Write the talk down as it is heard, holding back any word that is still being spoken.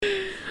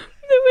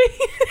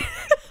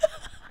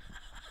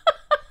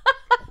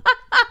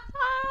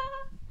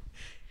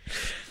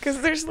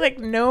there's like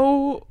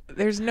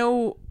there's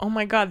no, oh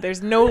my God,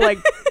 there's no like,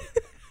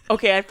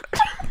 okay,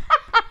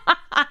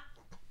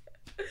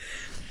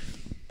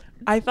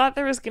 I thought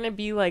there was going to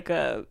be like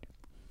a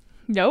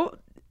Nope.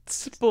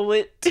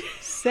 split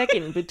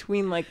second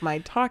between like my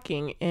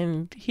talking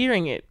and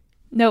hearing it.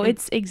 No,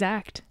 it's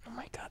exact. Oh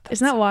my God.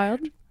 Isn't that wild?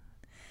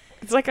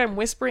 It's like I'm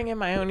whispering in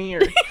my own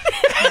ear.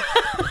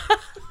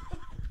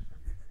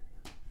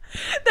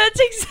 That's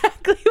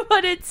exactly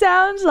what it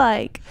sounds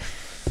like.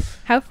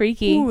 How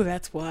freaky. Ooh,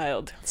 that's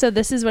wild. So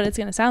this is what it's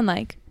going to sound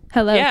like.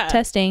 Hello, Yeah.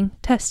 testing,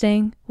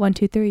 1,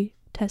 2, 3,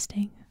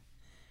 testing.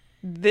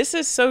 This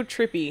is so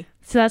trippy.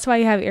 So that's why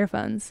you have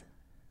earphones.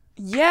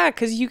 Yeah,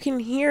 because you can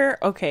hear.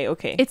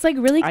 Okay. It's like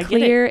really I get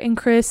clear and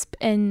crisp,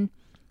 and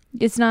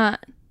it's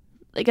not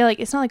like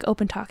it's not like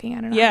open talking.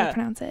 I don't know how to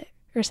pronounce it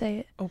or say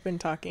it. Open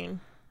talking.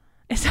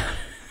 It's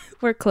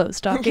we're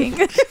closed talking.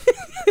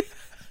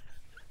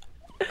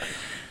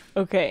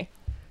 Okay.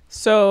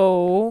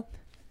 So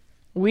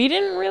we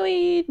didn't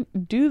really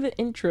do the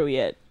intro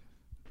yet.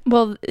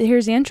 Well,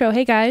 here's the intro.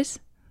 Hey guys,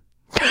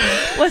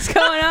 what's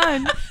going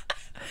on?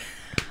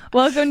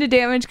 Welcome to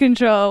Damage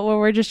Control, where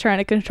we're just trying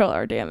to control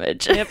our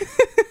damage. Yep.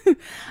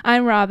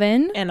 I'm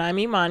Robin. And I'm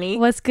Imani.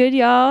 What's good,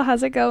 y'all?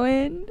 How's it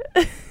going?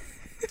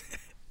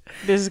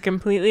 This is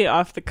completely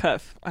off the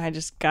cuff. I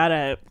just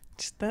gotta.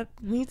 That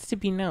needs to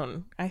be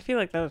known. I feel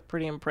like that was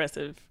pretty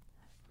impressive.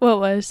 What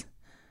was?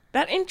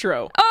 That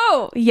intro.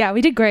 Oh, yeah,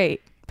 we did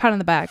great. Pat on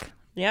the back.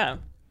 Yeah.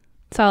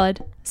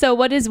 Solid. So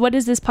what is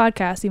this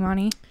podcast,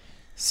 Imani?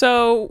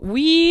 So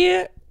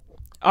we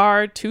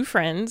are two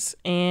friends,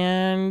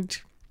 and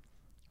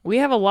we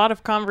have a lot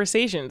of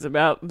conversations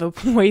about the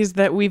ways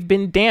that we've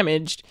been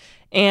damaged,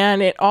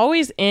 and it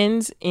always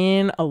ends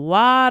in a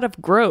lot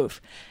of growth.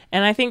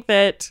 And I think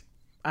that,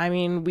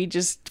 we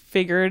just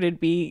figured it'd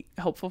be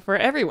helpful for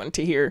everyone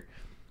to hear.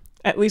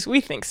 At least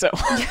we think so.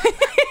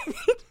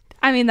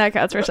 That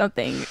counts for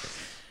something.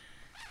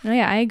 No,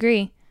 yeah, I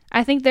agree.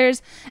 I think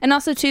and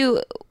also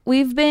too,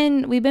 we've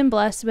been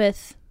blessed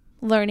with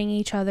learning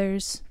each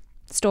other's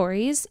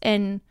stories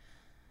and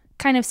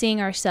kind of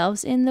seeing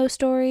ourselves in those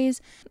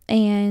stories.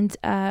 And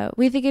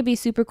we think it'd be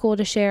super cool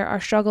to share our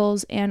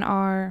struggles and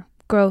our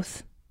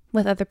growth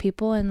with other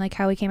people and like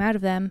how we came out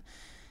of them.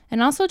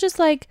 And also just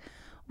like,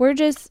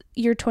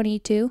 you're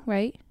 22,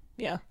 right?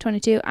 Yeah.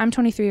 22. I'm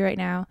 23 right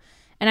now.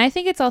 And I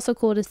think it's also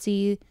cool to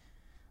see,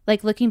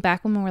 like, looking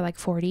back when we were like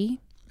 40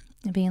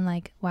 and being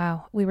like,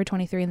 wow, we were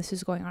 23 and this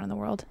is going on in the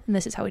world. And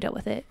this is how we dealt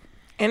with it.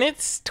 And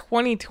it's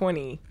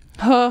 2020.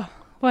 Oh,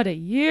 what a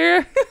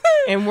year.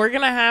 And we're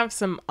going to have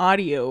some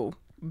audio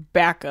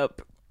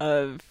backup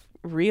of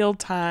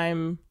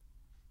real-time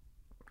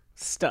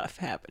stuff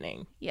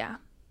happening. Yeah.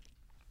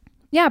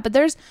 Yeah, but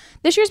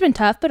this year's been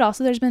tough, but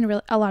also there's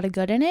been a lot of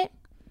good in it.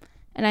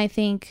 And I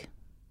think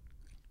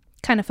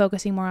kind of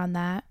focusing more on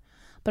that.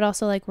 But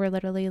also, like, we're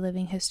literally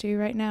living history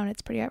right now, and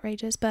it's pretty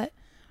outrageous, but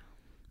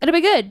it'll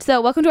be good.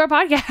 So welcome to our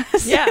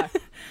podcast. Yeah.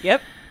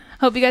 Yep.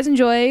 Hope you guys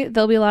enjoy.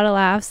 There'll be a lot of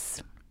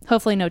laughs.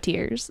 Hopefully no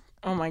tears.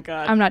 Oh, my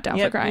God. I'm not down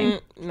for crying.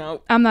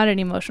 No. I'm not an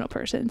emotional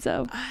person,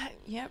 so.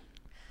 Yep.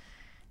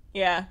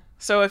 Yeah.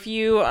 So if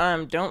you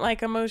don't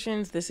like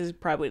emotions, this is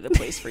probably the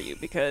place for you,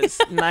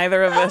 because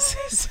neither of us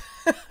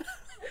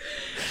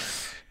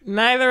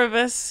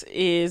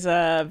is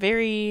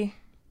very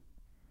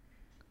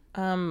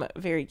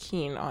very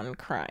keen on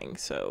crying.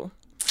 So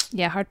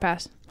yeah, hard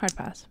pass.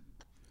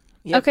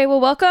 Yep. Okay, well,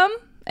 welcome,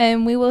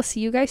 and we will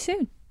see you guys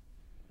soon.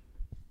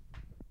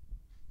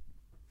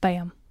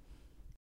 Bam.